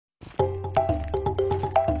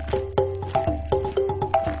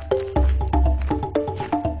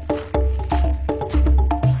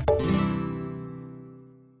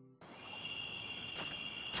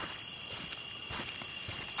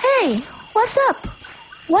What's up?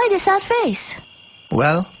 Why this sad face?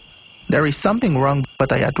 Well, there is something wrong,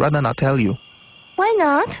 but I'd rather not tell you. Why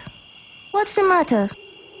not? What's the matter?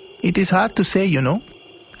 It is hard to say, and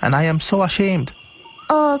I am so ashamed.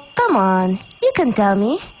 Oh, come on. You can tell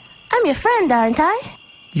me. I'm your friend, aren't I?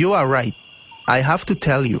 You are right. I have to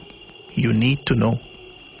tell you. You need to know.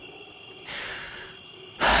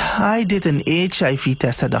 I did an HIV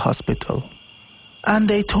test at the hospital, and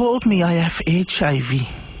they told me I have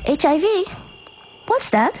HIV. HIV? What's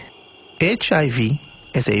that? HIV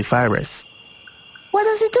is a virus. What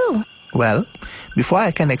does it do? Well, before I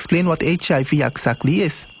can explain what HIV exactly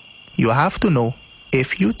is, you have to know a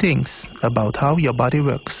few things about how your body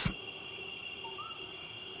works.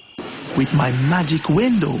 With my magic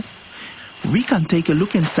window, we can take a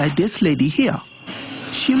look inside this lady here.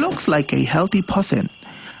 She looks like a healthy person,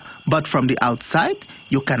 but from the outside,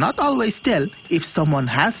 you cannot always tell if someone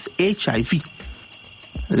has HIV.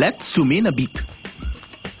 Let's zoom in a bit.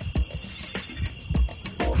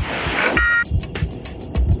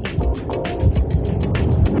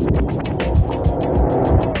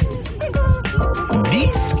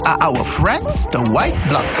 These are our friends, the white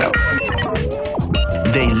blood cells.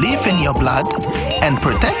 They live in your blood and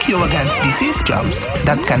protect you against disease germs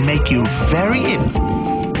that can make you very ill.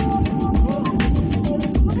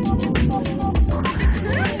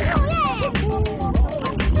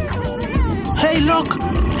 Hey, look!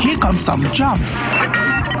 Here come some germs.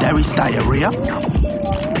 There is diarrhea,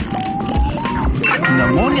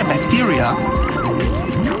 pneumonia bacteria,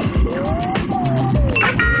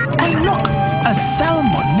 and look, a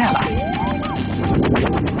salmonella.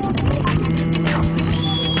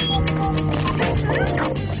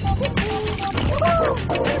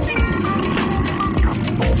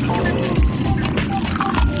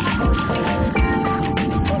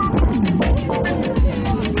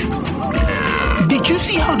 Did you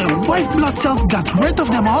see how the white blood cells got rid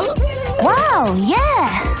of them all? Wow, yeah!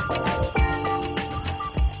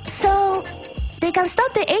 So, they can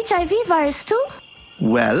stop the HIV virus too?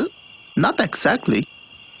 Well, not exactly.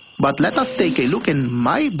 But let us take a look in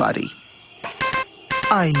my body.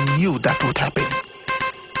 I knew that would happen.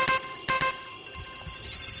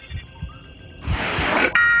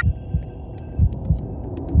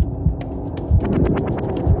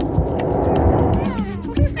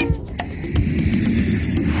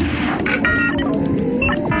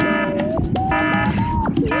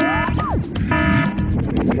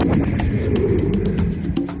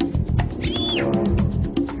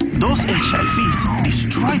 Those HIVs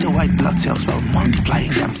destroy the white blood cells while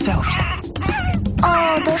multiplying themselves.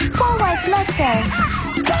 Oh, those poor white blood cells.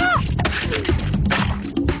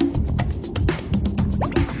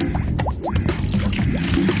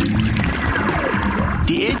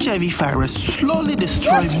 The HIV virus slowly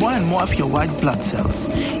destroys more and more of your white blood cells,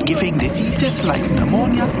 giving diseases like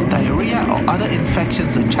pneumonia, diarrhea, or other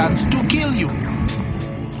infections a chance to kill you.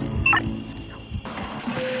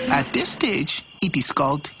 At this stage, it is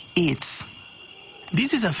called AIDS.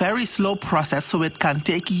 This is a very slow process, so it can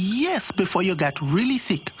take years before you get really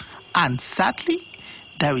sick. And sadly,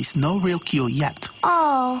 there is no real cure yet.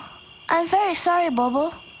 Oh, I'm very sorry,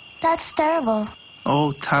 Bobo. That's terrible.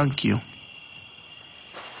 Oh, thank you.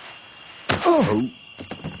 Oh.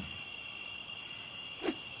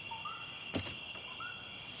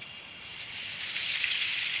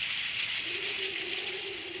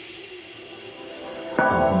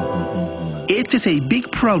 AIDS is a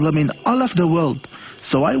big problem in all of the world,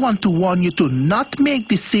 so I want to warn you to not make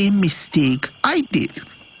the same mistake I did.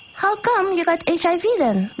 How come you got HIV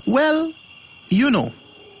then? Well,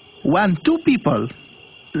 when two people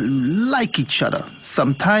like each other,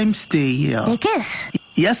 sometimes they... They kiss.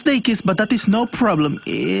 Yes, they kiss, but that is no problem.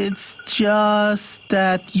 It's just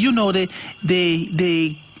that,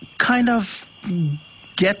 they kind of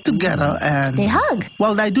get together and... They hug.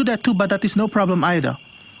 Well, I do that too, but that is no problem either.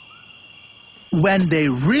 When they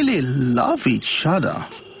really love each other,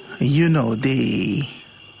 they...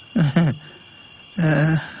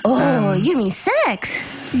 You mean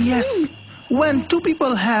sex? Yes. When two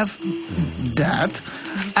people have that,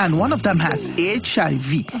 and one of them has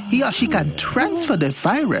HIV, he or she can transfer the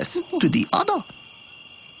virus to the other.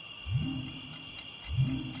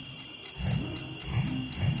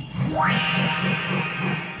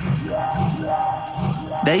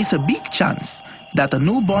 There is a big chance that a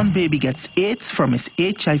newborn baby gets AIDS from his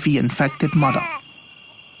HIV-infected mother.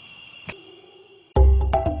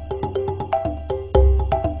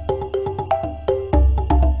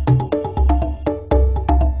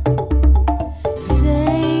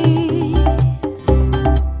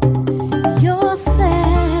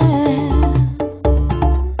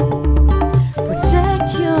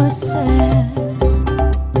 Protect yourself. sad.